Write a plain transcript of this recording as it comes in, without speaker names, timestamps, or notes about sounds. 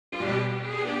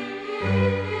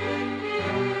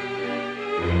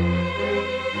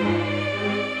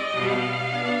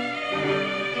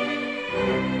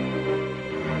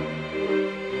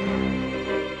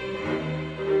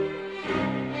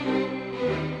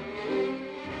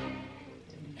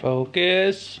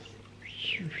Focus.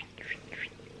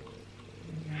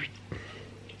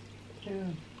 2,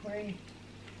 3,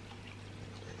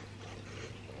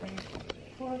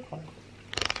 4 o'clock.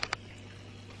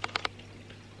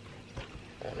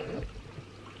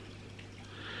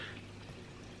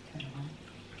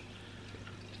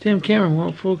 Damn camera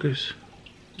won't focus.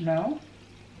 No? What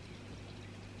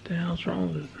the hell's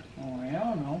wrong with it? Oh, I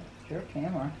don't know. It's your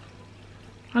camera.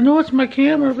 I know it's my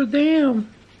camera, but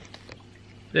damn.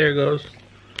 There it goes.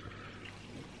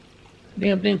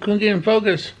 Damn thing couldn't get in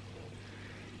focus.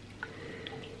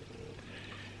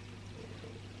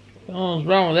 What's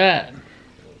wrong with that?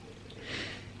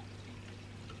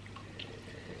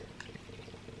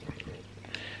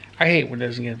 I hate when it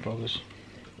doesn't get in focus.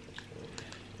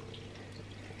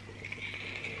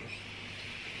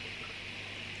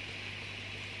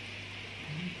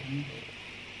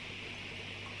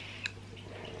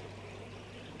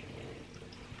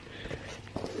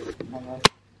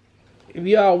 If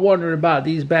y'all wondering about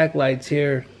these backlights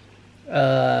here,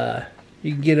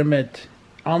 you can get them at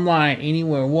online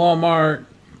anywhere, Walmart,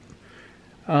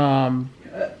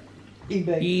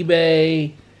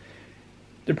 eBay.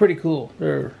 They're pretty cool.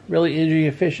 They're really energy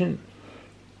efficient.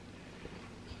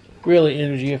 Really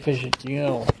energy efficient. You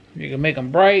know, you can make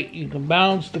them bright. You can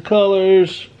bounce the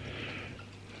colors.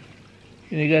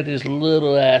 And you got this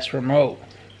little ass remote.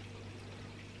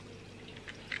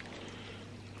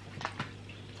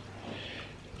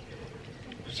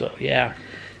 So yeah,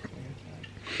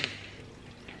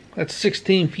 that's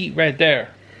 16 feet right there.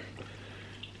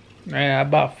 And I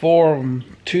bought 4 of them,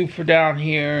 2 for down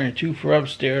here and 2 for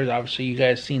upstairs. Obviously, you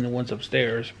guys seen the ones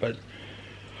upstairs, but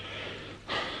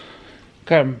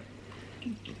kind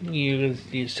of, you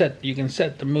can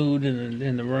set the mood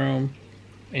in the room,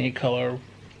 any color,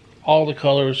 all the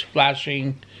colors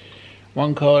flashing,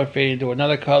 one color fading to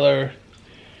another color.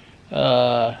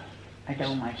 I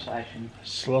don't like flashing.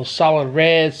 Solid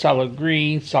red, solid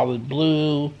green, solid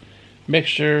blue,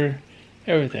 mixture,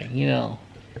 everything, you know.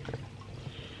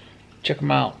 Check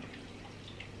them out.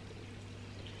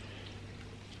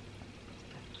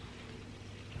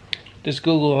 Just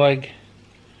Google like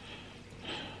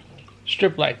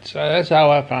strip lights. That's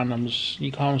how I found them.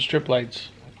 You call them strip lights.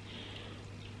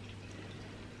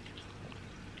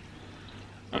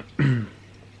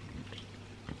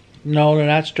 No, they're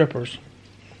not strippers.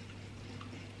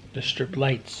 The strip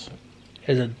lights.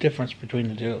 There's a difference between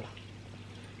the two.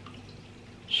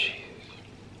 Jeez.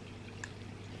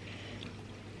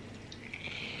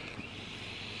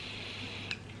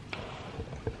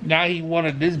 Now he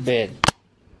wanted this bed.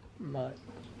 My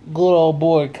good old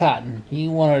boy Cotton. He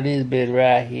wanted this bed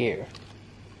right here.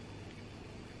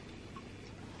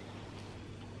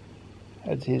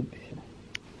 That's his bed.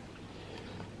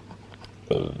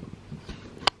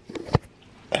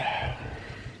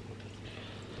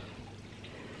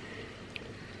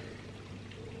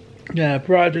 Got a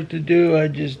project to do. I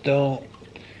just don't.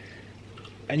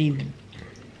 I need to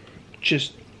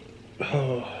just.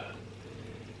 Oh,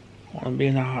 I want to be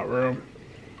in the hot room.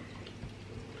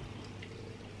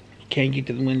 Can't get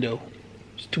to the window.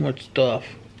 It's too much stuff.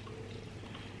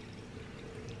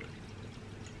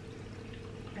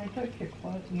 I thought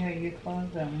you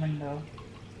closed that window.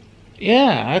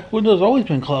 Yeah, that window's always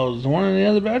been closed. The one in the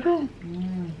other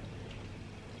bedroom?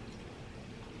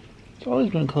 It's always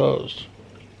been closed.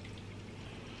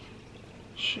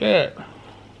 Shit.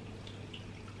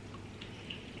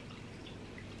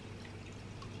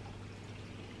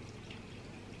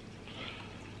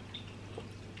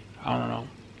 I don't know.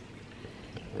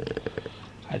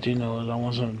 I do know is I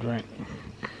want something to drink.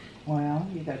 Well,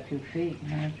 you got 2 feet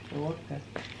and that's the work that.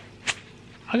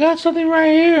 I got something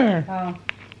right here. Oh,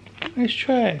 Nice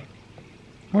tray.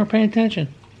 We're paying attention.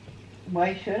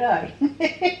 why should I?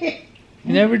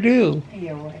 You never do.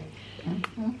 You're right.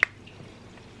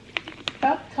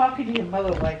 Stop talking to your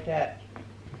mother like that.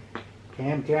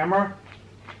 Damn camera.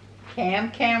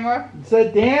 Camera? It's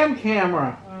a damn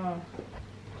camera. Oh.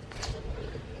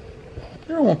 I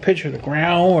don't want to picture the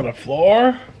ground or the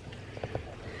floor.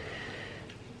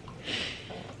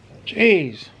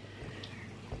 Jeez.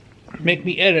 Make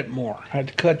me edit more. I had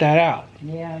to cut that out.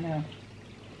 Yeah, I know.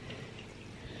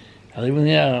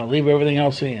 I'll leave everything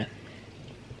else in.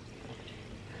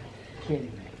 Kidding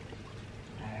me.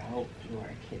 I hope you are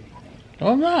kidding me. No,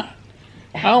 I'm not.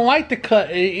 I don't like to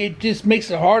cut. It just makes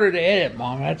it harder to edit,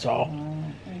 Mom. That's all.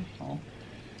 So.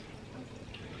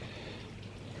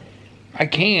 I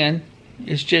can.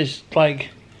 It's just like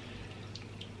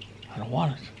I don't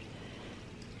want it.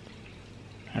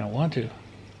 I don't want to.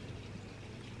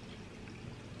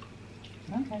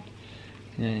 Okay.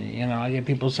 You know, I get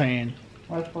people saying,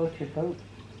 What floats your boat?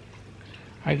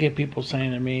 I get people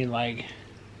saying to me, like,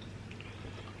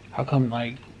 how come,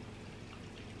 like,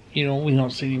 we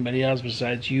don't see anybody else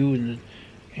besides you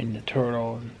and the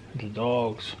turtle and the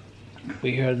dogs.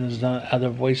 We hear there's no other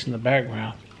voice in the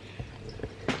background.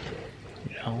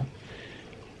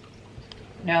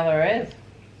 Now there is.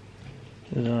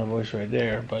 There's another voice right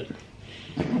there, but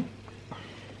Love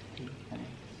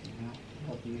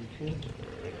you too.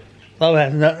 love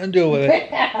has nothing to do with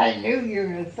it. I knew you were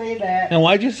going to say that. And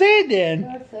why'd you say it then?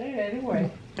 I said it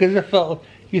anyway. Because it felt,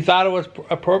 you thought it was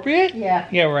appropriate? Yeah.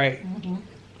 Yeah, right. Mm-hmm.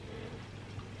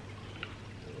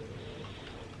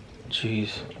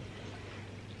 Jeez.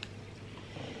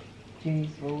 Jeez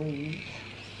Louise.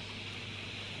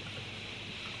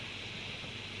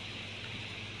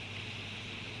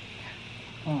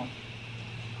 Oh.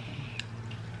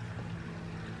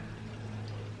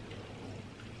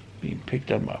 Being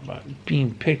picked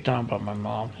on by my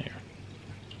mom here.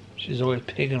 She's always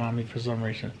picking on me for some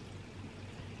reason.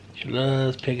 She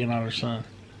loves picking on her son.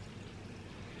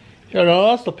 She don't know what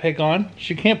else to pick on.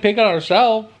 She can't pick on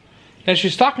herself. Then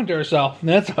she's talking to herself. And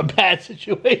that's a bad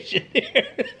situation here.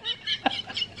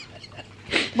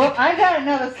 Well, I got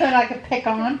another son I could pick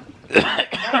on. Right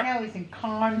now he's in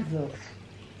Kansas.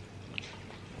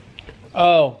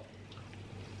 Oh.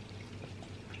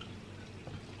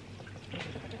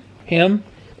 Him?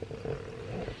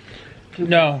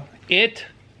 No. It?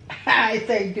 I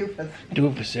say doofus.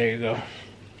 Doofus, there you go.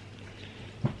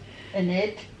 An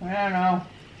it? I don't know.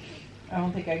 I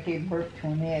don't think I gave birth to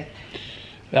an it.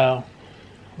 Well,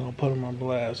 I'll put him on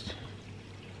blast.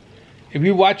 If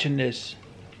you're watching this,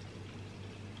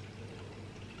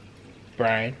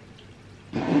 Brian,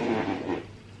 I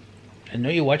know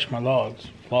you watch my vlogs.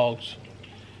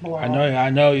 Wow. I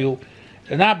know you.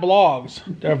 They're not blogs.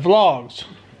 They're vlogs.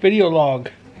 Video log.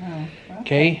 Oh,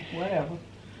 Okay? Whatever.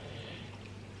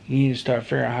 You need to start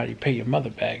figuring out how you pay your mother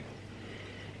back.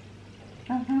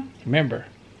 Uh-huh. Remember,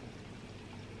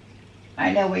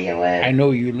 I know where you live. I know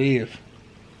you live.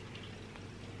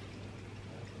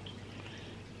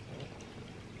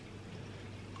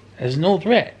 There's no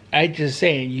threat. I just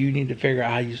saying you need to figure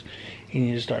out how you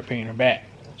need to start paying her back.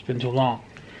 It's been too long.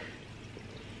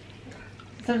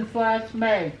 Since last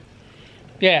May.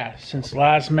 Yeah, since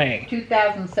last May.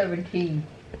 2017.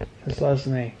 Since last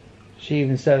May. She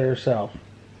even said it herself.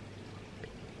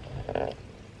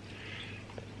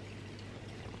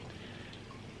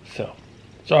 So,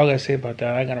 that's all I gotta say about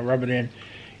that. I gotta rub it in.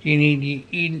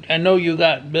 I know you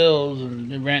got bills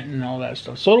and rent and all that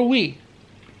stuff. So do we.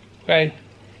 Okay?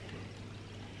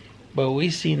 But we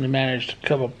seem to manage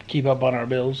to keep up on our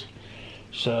bills.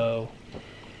 So,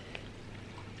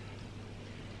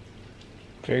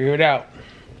 figure it out.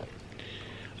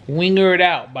 Winger it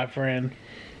out, my friend.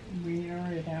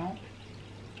 Winger it out.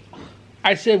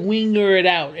 I said winger it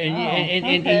out, and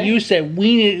okay. and you said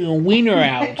wiener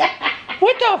out.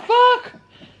 What the fuck?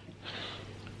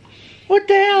 What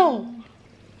the hell?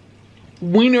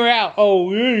 Wiener out.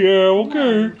 Oh yeah,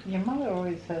 okay. Your mother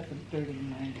always has a dirty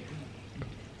mind.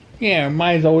 Yeah,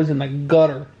 mine's always in the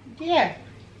gutter. Yeah,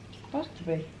 supposed to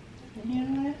be. Didn't you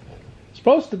know that?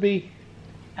 Supposed to be.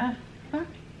 Huh?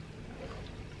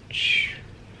 Shh.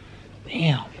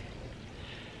 Damn.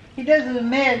 He doesn't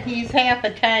admit he's half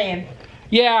Italian.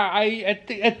 Yeah, I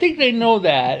think they know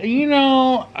that.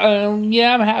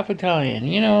 Yeah, I'm half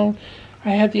Italian. I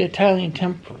have the Italian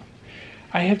temper.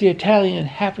 I have the Italian,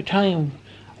 half Italian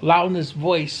loudness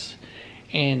voice,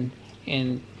 and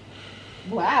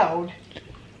Loud?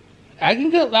 I can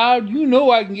get loud. You know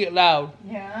I can get loud.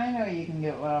 Yeah, I know you can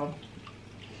get loud.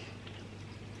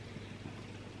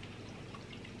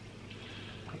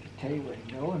 I can tell you where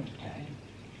to go in Italian.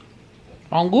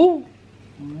 Fangu?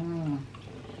 Mm.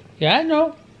 Yeah, I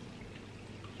know.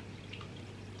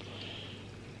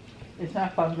 It's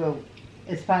not Fango.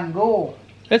 It's Fango.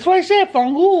 That's why I said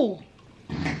Fangu.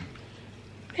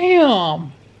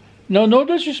 Damn. No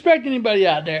disrespect to anybody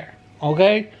out there,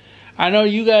 okay? I know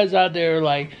you guys out there are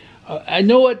like, I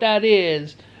know what that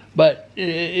is, but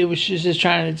it was just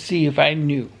trying to see if I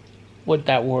knew what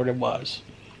that word was.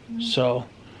 So,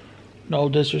 no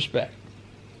disrespect.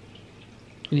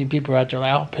 Any people out there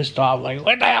like all pissed off, like,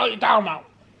 what the hell are you talking about?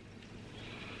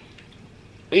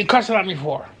 What are you cussing at me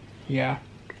for? Yeah.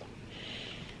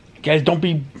 Guys, don't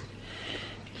be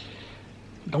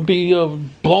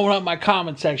blowing up my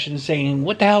comment section saying,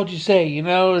 what the hell did you say?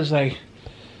 It's like,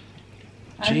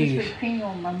 I'm geez. just repeating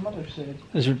what my mother said.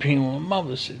 Just repeating what my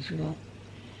mother said,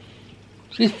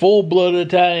 She's full-blooded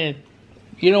Italian.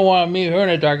 You don't want to meet her in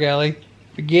a dark alley.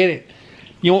 Forget it.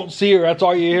 You won't see her. That's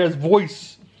all you hear is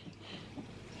voice.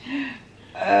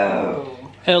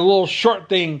 Oh. And a little short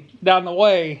thing down the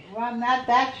way. Well, I'm not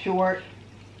that short.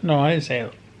 No, I didn't say.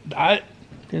 I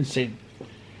didn't say.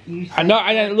 You I know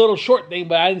I got a little short thing,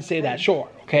 but I didn't say that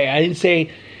short. Okay, I didn't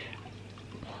say.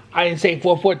 I didn't say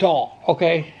 4 foot tall.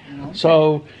 Okay,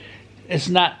 so it's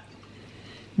not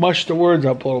mush the words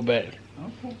up a little bit.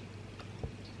 Okay.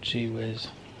 Gee whiz.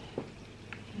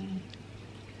 Oh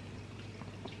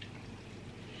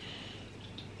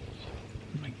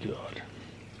my God.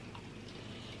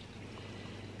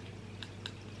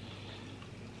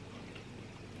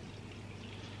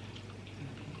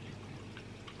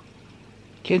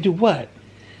 Can't do what?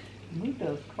 Move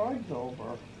those cards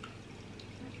over.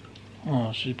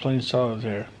 Oh, she's playing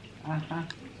solitaire.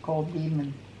 Called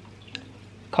Demon.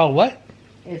 Called what?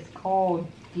 It's called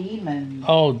Demon.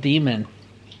 Oh, demon.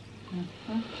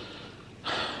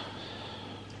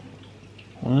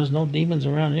 Well, there's no demons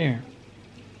around here.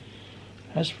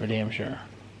 That's for damn sure.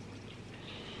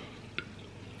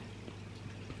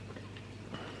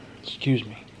 Excuse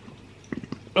me.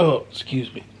 Oh,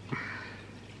 excuse me.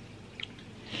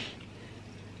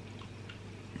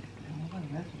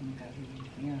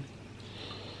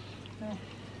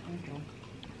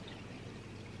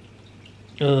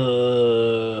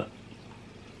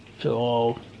 Feel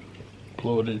all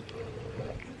bloated.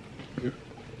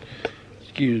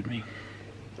 Excuse me.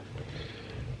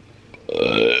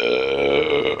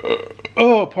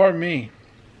 Oh, pardon me.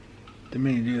 Didn't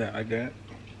mean to do that like that.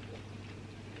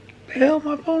 Hell,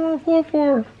 my phone on the floor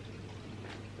for.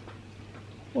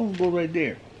 Phone go right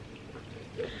there.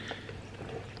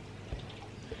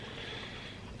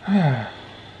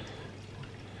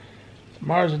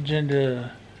 Tomorrow's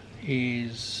agenda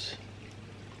is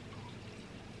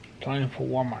applying for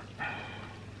Walmart.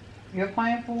 You're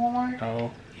applying for Walmart?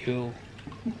 No, you.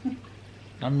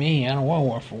 Not me. I don't want to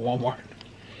work for Walmart.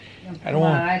 I don't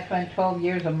want. want. I spent 12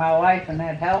 years of my life in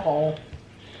that hellhole.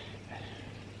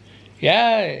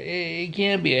 Yeah, it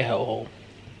can be a hellhole.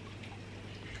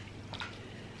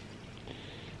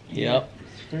 Yep.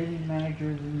 Screaming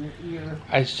managers in your ear.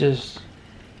 It's just.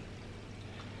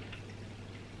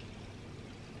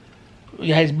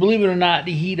 Guys, believe it or not,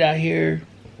 the heat out here.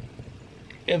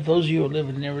 If those of you who live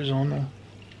in Arizona,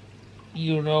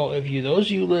 you know. If you those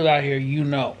of you who live out here, you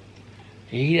know.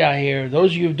 The heat out here.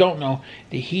 Those of you who don't know,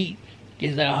 the heat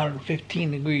is at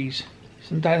 115 degrees,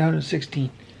 sometimes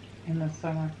 116 in the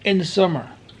summer. In the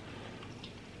summer,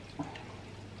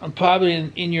 I'm probably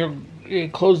in your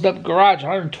closed up garage,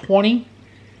 120,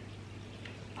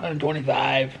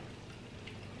 125.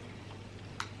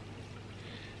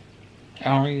 I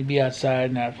don't need to be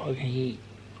outside in that fucking heat.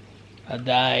 I'd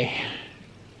die.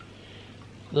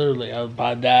 Literally, I'd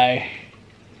about die.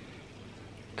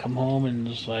 Come home and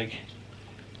just like,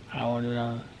 I want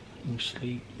to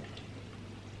sleep.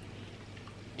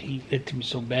 The heat get to me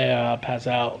so bad, I'll pass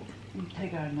out. You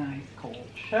take a nice cold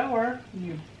shower, and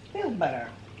you feel better.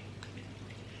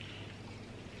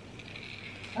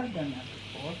 I've done that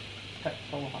before. Got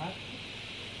so hot.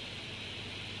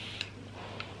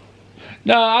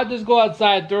 No, I'll just go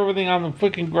outside, throw everything on the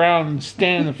freaking ground, and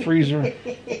stand in the freezer.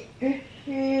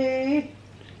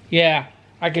 Yeah,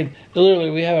 I can. Literally,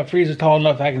 we have a freezer tall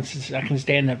enough I can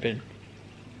stand up in.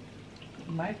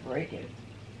 You might break it.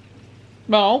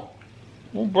 No,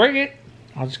 won't break it.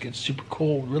 I'll just get super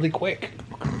cold really quick.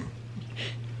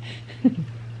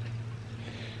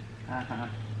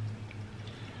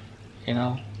 You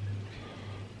know.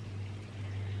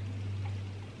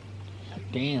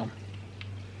 Damn.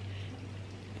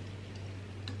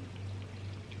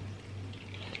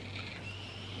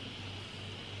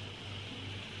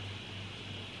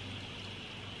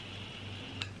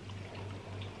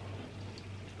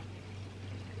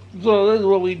 So this is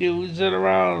what we do. We sit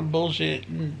around and bullshit.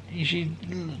 And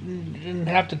and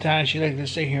half the time she likes to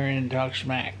sit here and talk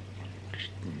smack. She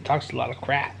talks a lot of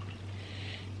crap.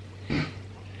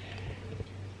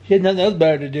 She had nothing else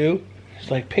better to do.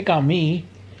 It's like pick on me.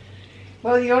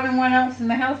 Well, the only one else in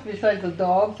the house besides the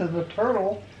dogs is the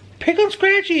turtle. Pick on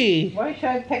Scratchy. Why should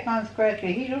I pick on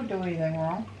Scratchy? He don't do anything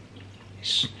wrong.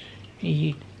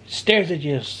 He stares at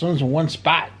you as soon as in one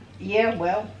spot. Yeah,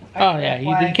 well. Oh yeah,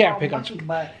 you can't pick on.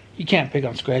 You can't pick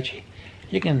on Scratchy.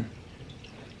 You can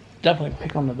definitely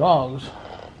pick on the dogs.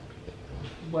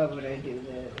 Why would I do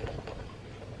that?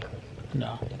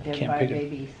 No, Dead can't by pick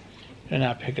babies. They're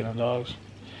not picking on dogs.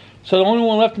 So the only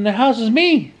one left in the house is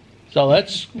me. So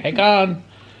let's pick on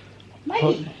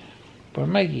Mikey. Poor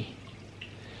Mikey.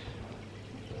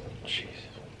 Jeez.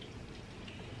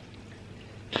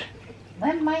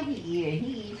 Let Mikey eat it.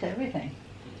 He eats everything.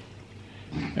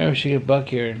 Maybe we should get Buck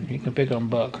here and you can pick on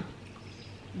Buck.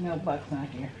 No, Buck's not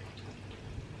here.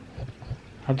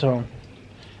 I'll tell him.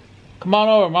 Come on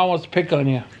over, Mom wants to pick on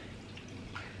you.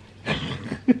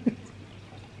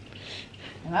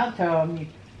 And I'll tell him,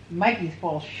 Mikey's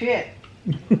full of shit.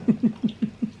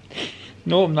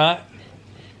 No, I'm not.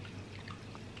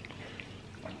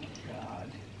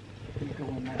 God, you're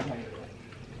going that way.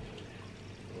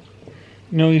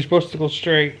 No, you're supposed to go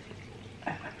straight.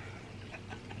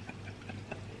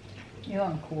 You're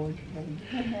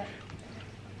uncorrigible.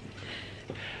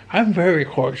 I'm very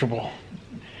corrigible.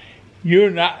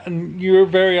 You're not. You're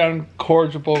very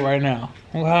uncorrigible right now.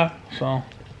 Okay, so.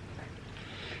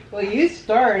 Well, you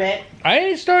started. I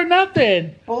didn't start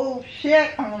nothing.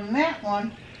 Bullshit on that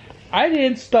one. I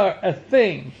didn't start a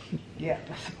thing. Yeah,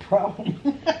 that's a problem.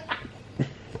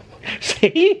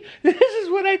 See? This is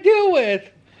what I deal with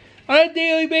on a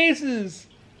daily basis.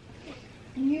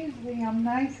 Usually I'm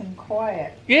nice and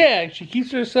quiet. Yeah, she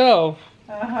keeps herself.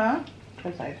 Uh-huh.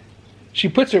 She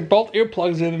puts her both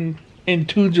earplugs in and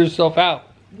tunes herself out.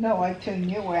 No, I tune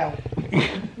you out.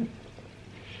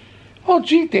 Oh,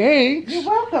 gee, thanks. You're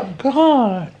welcome.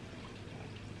 God.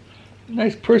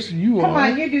 Nice person you are. Come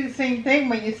on, you do the same thing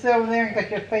when you sit over there and got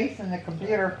your face in the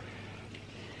computer.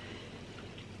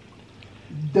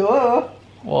 Duh.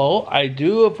 Well, I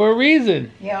do it for a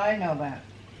reason. Yeah, I know that.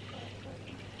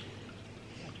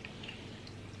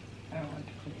 I don't want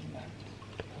to put it back.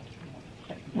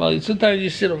 Well, sometimes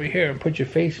you sit over here and put your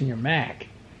face in your Mac.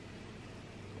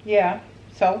 Yeah,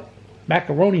 so?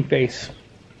 Macaroni face.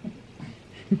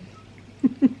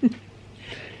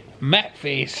 Mac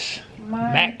face.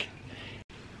 Mac.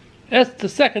 That's the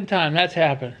second time that's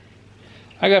happened.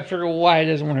 I gotta figure out why he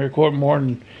doesn't want to record more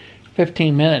than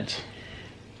 15 minutes.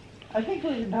 I think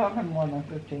we've been talking more than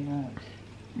 15 minutes.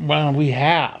 Well, we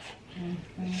have.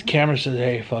 Mm-hmm. This camera says,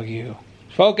 hey, fuck you.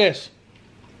 Focus.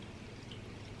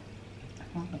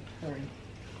 Oh, sorry.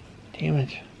 Damn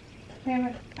it. Damn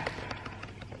it.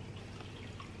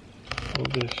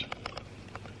 Focus.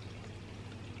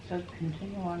 So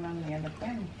continue on the other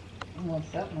camera. Unless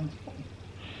that one's full.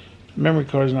 Memory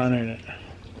card's not in it.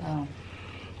 Oh.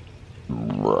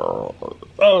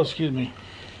 Oh, excuse me.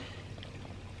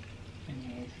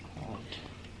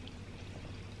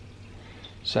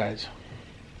 Sides.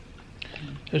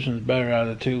 This one's better out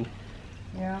of the two.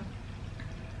 Yeah.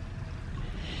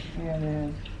 Yeah, it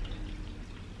is.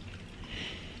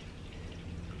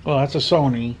 Well, that's a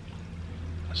Sony.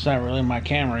 It's not really my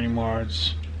camera anymore.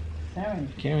 It's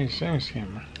Sammy's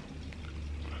camera.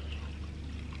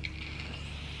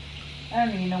 I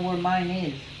don't even know where mine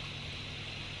is.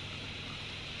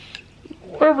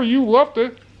 Wherever you left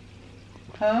it.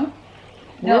 Huh?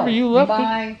 Wherever you left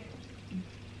my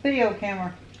video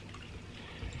camera.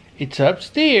 It's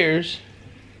upstairs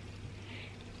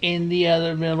in the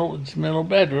other middle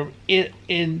bedroom.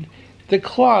 In the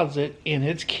closet in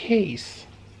its case.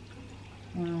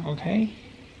 Okay?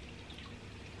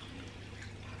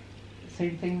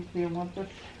 Same thing with the Olympus.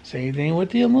 Same thing with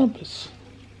the Olympus.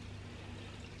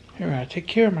 Here, I take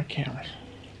care of my cameras.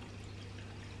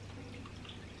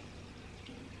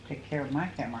 Take care of my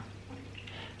camera.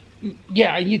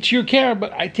 Yeah, it's your camera,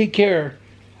 but I take care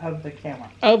of the camera.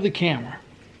 Of the camera.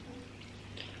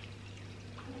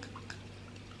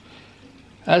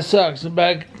 That sucks.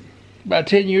 About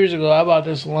 10 years ago, I bought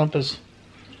this Olympus.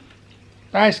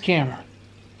 Nice camera.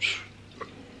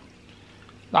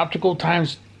 Optical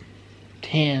times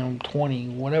 10, 20,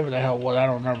 whatever the hell it was, I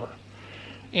don't remember.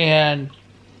 And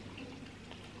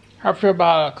after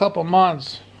about a couple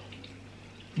months,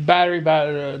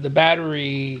 the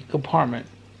battery compartment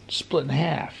split in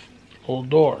half. Little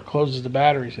door closes the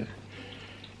batteries in.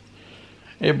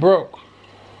 It broke.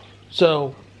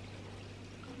 So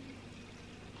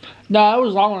no, it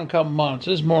was longer than a couple months.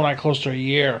 It was more like close to a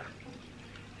year.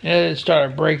 And it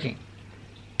started breaking.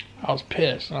 I was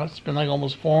pissed. I spent like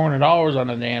almost $400 on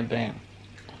the damn thing.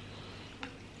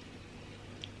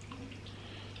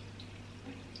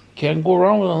 Can't go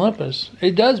wrong with Olympus.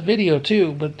 It does video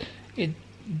too, but it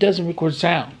doesn't record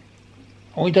sound.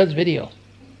 Only does video.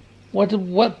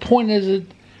 What point is it?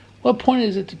 What point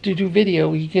is it to do video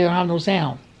when you can't have no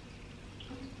sound?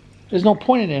 There's no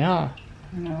point in it, huh?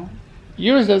 No.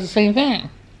 Yours does the same thing.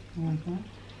 Mm-hmm.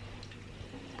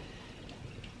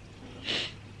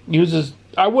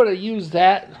 I would have used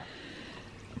that,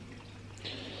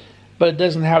 but it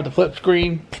doesn't have the flip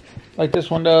screen like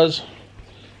this one does,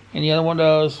 and the other one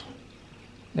does.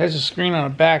 There's a screen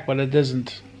on the back, but it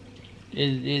doesn't.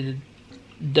 It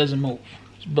doesn't move.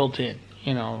 It's built in,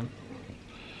 you know.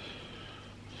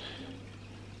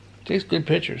 Takes good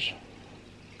pictures.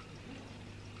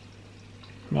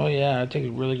 Oh yeah, I take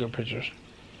really good pictures.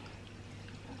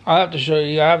 I'll have to show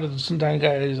you. Sometimes,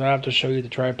 guys, I have to show you the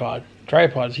tripod.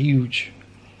 Tripod's huge.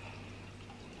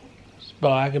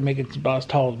 I can make it about as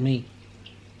tall as me.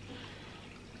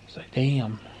 It's like,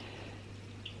 damn.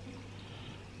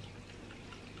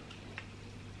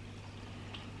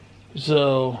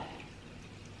 So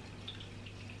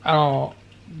I don't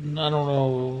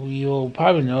know. You'll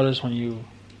probably notice when you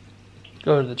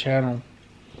go to the channel,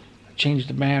 I changed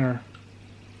the banner.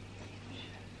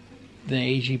 The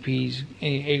AGP's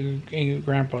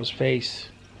Grandpa's face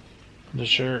on the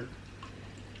shirt.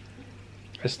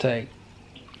 That's tight.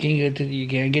 You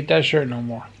can't get that shirt no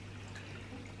more.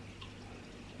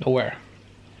 Nowhere.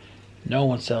 No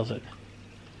one sells it.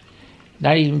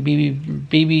 Not even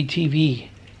BBTV.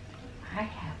 I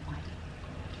have one.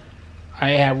 I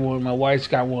have one. My wife's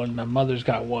got one. My mother's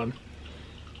got one.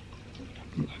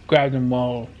 I grabbed them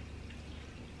while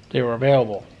they were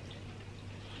available.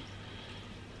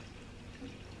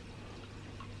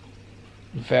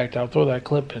 In fact, I'll throw that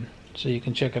clip in so you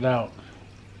can check it out.